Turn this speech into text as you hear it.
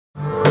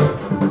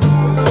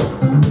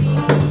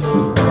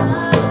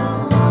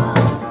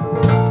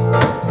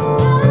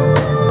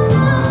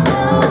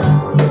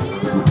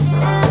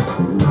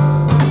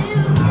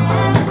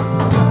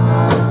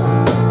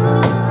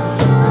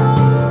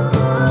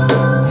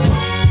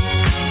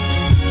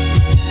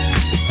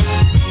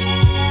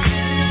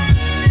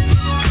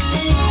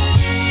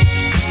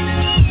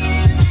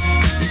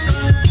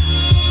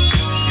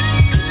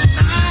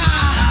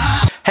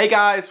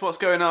guys, what's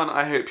going on?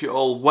 I hope you're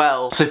all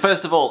well. So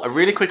first of all, a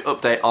really quick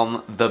update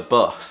on the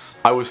bus.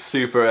 I was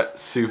super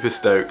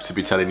stoked to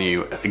be telling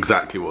you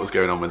exactly what was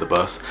going on with the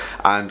bus,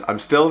 and I'm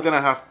still gonna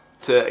have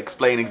to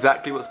explain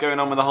exactly what's going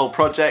on with the whole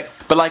project.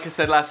 But like I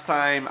said last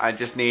time, I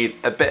just need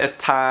a bit of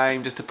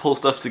time just to pull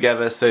stuff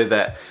together so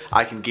that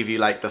I can give you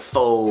like the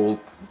full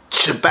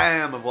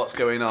shabam of what's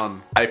going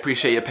on. I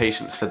appreciate your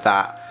patience for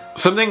that.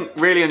 Something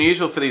really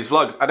unusual for these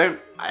vlogs, I don't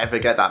ever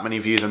get that many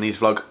views on these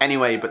vlogs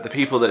anyway, but the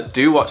people that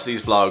do watch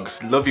these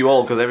vlogs, love you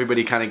all, because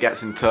everybody kind of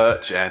gets in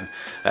touch, and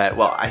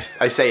well,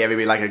 I say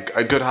everybody, like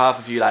a good half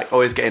of you like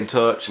always get in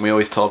touch, and we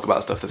always talk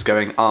about stuff that's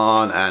going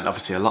on, and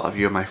obviously a lot of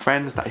you are my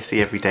friends that I see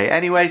every day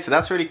anyway, so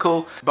that's really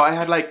cool. But I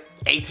had like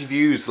 80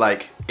 views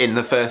like in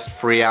the first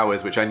 3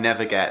 hours, which I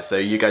never get, so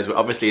you guys were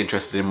obviously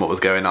interested in what was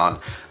going on,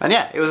 and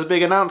yeah, it was a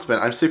big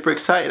announcement. I'm super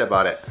excited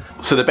about it.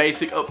 So the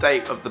basic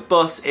update of the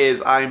bus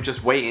is I'm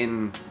just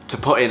waiting to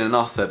put in an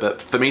offer,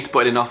 but for me to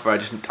put in an offer, I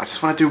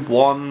just want to do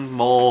one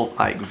more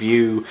like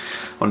view.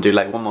 I want to do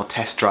like one more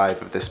test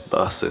drive of this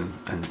bus,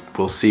 and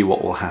we'll see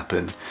what will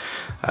happen,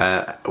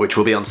 which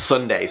will be on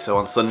Sunday. So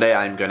on Sunday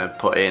I'm going to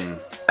put in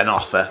an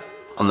offer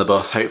on the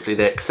bus. Hopefully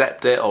they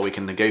accept it, or we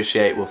can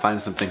negotiate, we'll find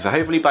something. So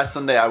hopefully by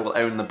Sunday I will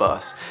own the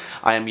bus.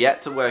 I am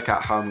yet to work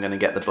out how I'm going to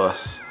get the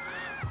bus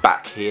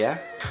back here.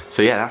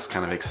 So yeah, that's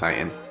kind of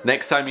exciting.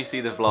 Next time you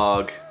see the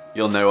vlog,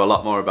 you'll know a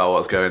lot more about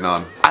what's going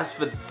on. As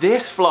for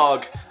this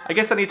vlog, I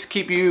guess I need to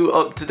keep you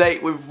up to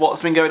date with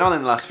what's been going on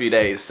in the last few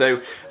days.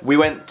 So we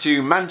went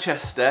to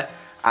Manchester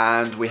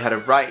and we had a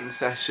writing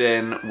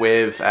session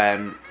with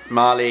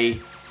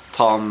Marley,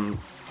 Tom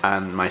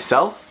and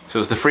myself. So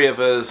it was the three of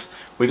us.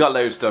 We got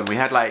loads done. We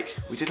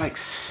did like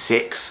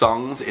 6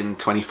 songs in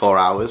 24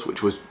 hours,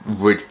 which was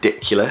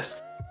ridiculous.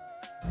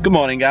 Good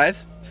morning,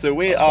 guys. So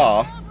we're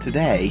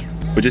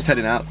just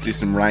heading out to do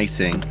some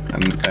writing,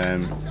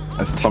 and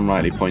as Tom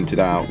rightly pointed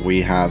out,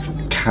 we have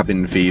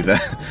cabin fever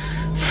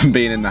from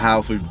being in the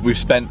house. We've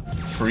spent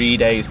 2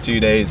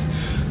 days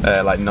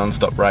like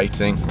non-stop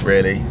writing,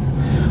 really.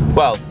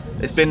 Well,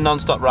 it's been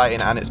non-stop writing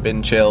and it's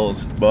been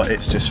chilled, but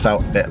it's just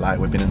felt a bit like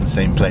we've been in the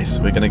same place.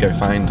 We're gonna go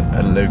find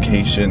a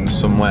location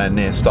somewhere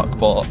near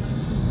Stockport,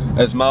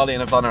 as Marley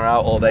and Yvonne are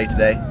out all day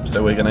today,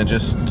 so we're gonna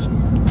just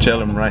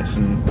chill and write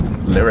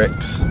some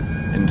lyrics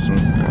in some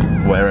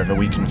wherever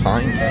we can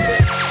find.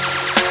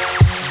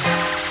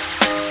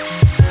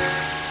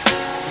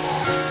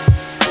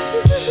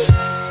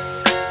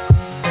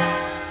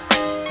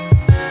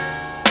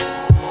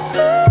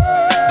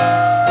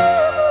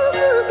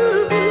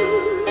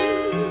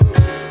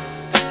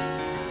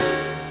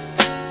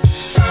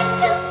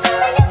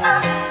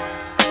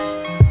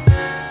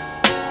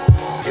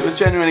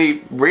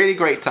 Generally really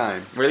great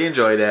time, really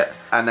enjoyed it,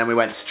 and then we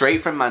went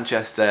straight from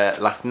Manchester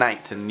last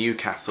night to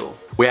Newcastle.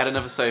 We had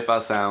another So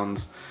Far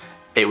Sounds.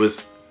 It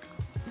was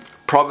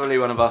probably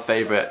one of our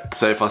favourite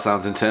So Far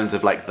Sounds in terms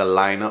of like the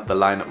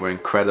lineup were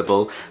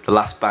incredible. The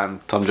last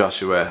band, Tom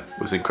Joshua,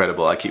 was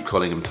incredible. I keep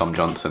calling him Tom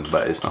Johnson,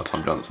 but it's not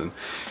Tom Johnson.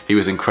 He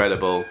was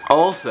incredible.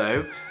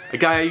 Also, a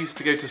guy I used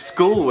to go to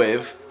school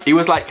with, he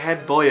was like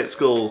head boy at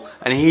school,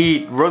 and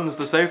he runs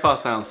the So Far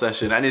Sound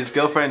session, and his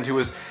girlfriend, who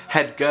was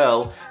head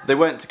girl, they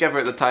weren't together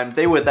at the time,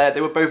 they were there, they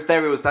were both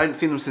there. I hadn't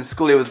seen them since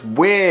school. It was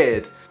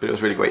weird, but it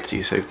was really great to see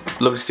you, so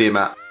lovely to see you,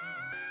 Matt.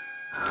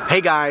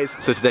 Hey guys,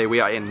 so today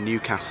we are in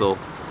Newcastle.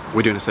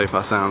 We're doing a So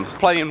Far Sounds,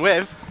 playing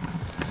with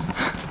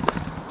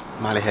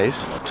Miley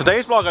Hayes.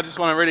 Today's vlog, I just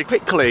want to really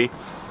quickly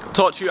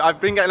talk to you. I've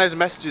been getting loads of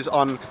messages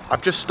on,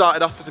 I've just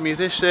started off as a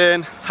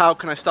musician, how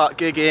can I start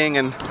gigging,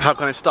 and how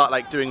can I start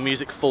like doing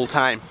music full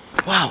time.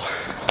 Wow,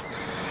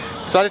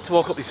 decided to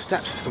walk up these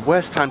steps. It's the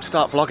worst time to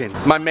start vlogging.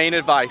 My main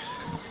advice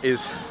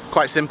is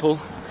quite simple.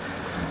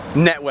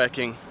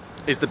 Networking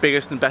is the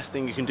biggest and best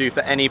thing you can do for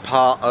any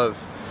part of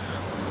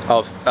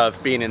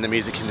being in the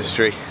music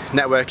industry.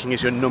 Networking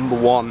is your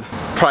 #1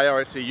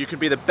 priority. You can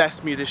be the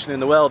best musician in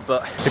the world,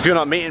 but if you're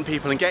not meeting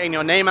people and getting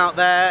your name out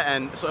there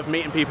and sort of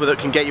meeting people that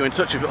can get you in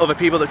touch with other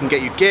people that can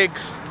get you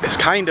gigs, it's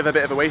kind of a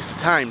bit of a waste of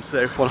time.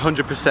 So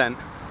 100%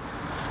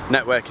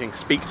 networking.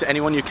 Speak to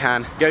anyone you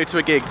can. Go to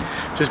a gig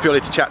just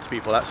purely to chat to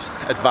people. That's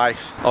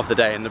advice of the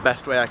day, and the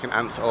best way I can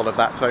answer all of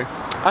that. So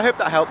I hope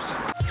that helps.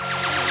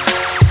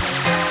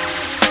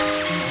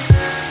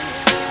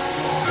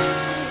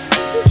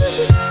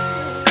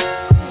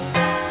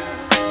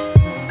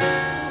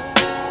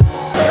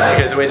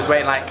 Okay, so we're just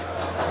waiting like,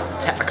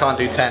 I can't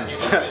do 10,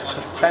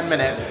 10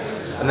 minutes,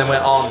 and then we're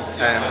on.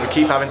 We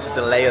keep having to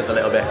delay us a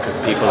little bit because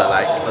people are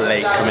like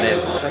late coming in.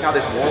 Check out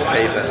this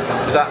wallpaper.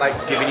 Is that like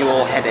giving you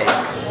all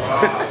headaches?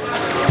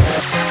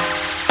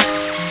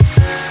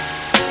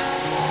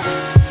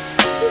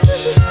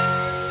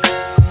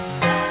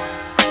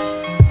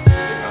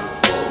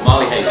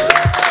 Marley Hayes.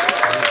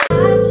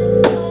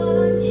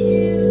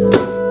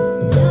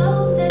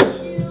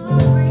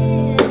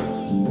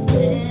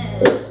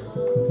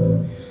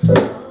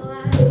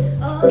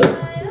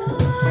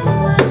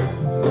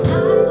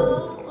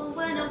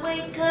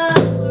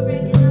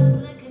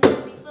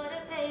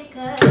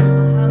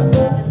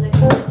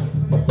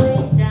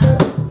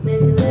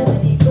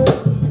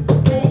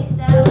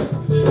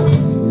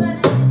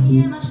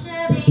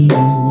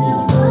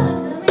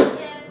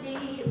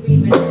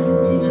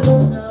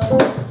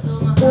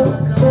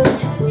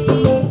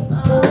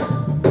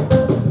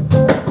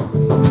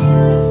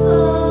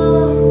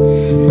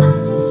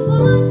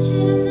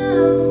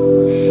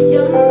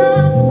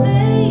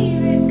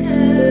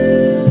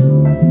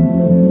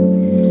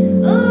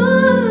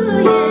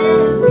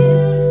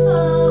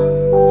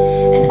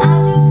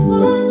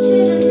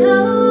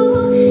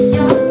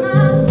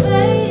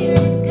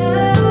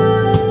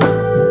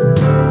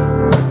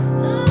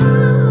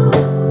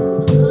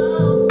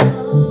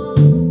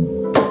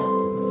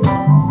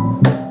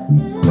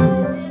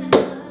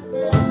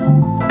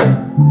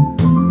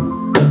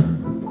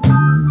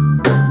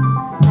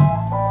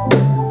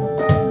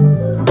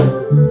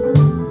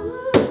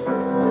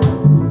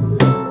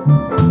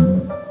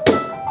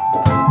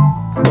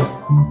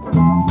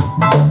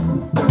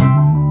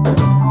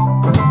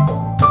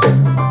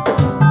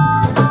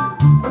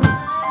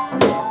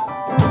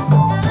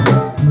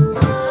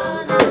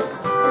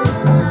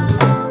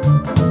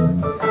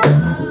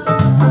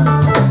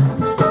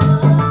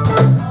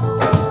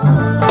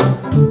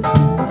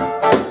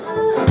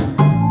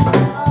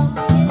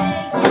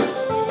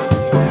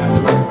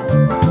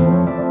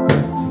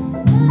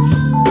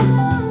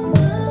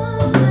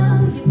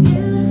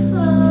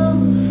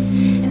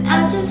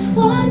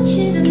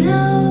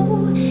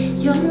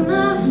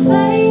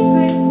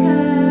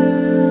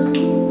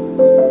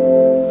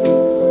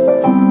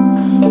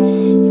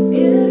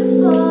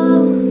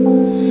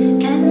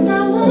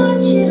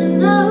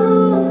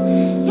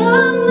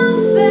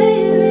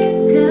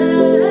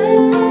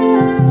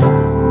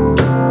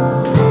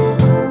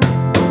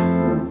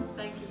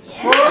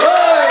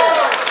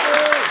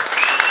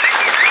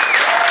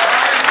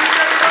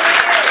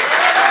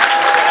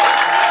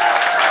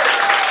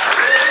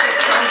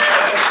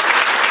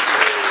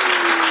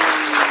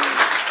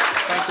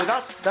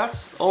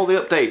 That's all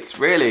the updates,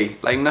 really.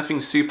 Like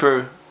nothing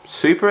super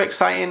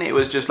exciting. It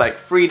was just like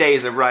 3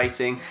 days of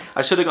writing.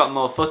 I should have got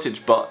more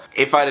footage, but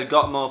if I'd have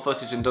got more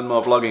footage and done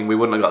more vlogging, we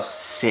wouldn't have got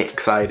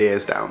 6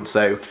 ideas down.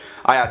 So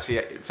I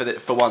actually,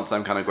 for once,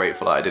 I'm kind of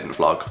grateful that I didn't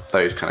vlog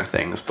those kind of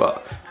things,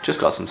 but just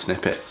got some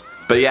snippets.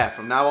 But yeah,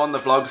 from now on the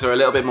vlogs are a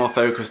little bit more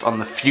focused on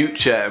the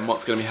future and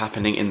what's going to be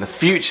happening in the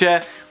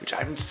future, which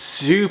I'm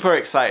super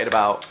excited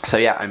about. So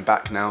yeah, I'm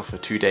back now for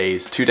 2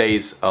 days. 2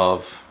 days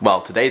of,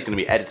 well, today's going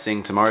to be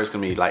editing, tomorrow's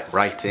going to be like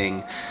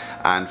writing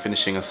and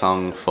finishing a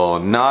song for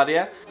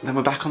Nadia. And then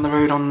we're back on the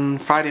road on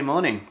Friday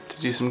morning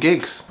to do some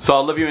gigs. So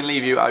I'll love you and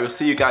leave you. I will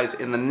see you guys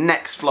in the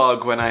next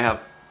vlog when I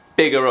have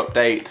bigger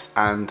updates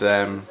and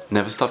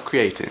never stop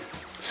creating.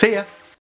 See ya!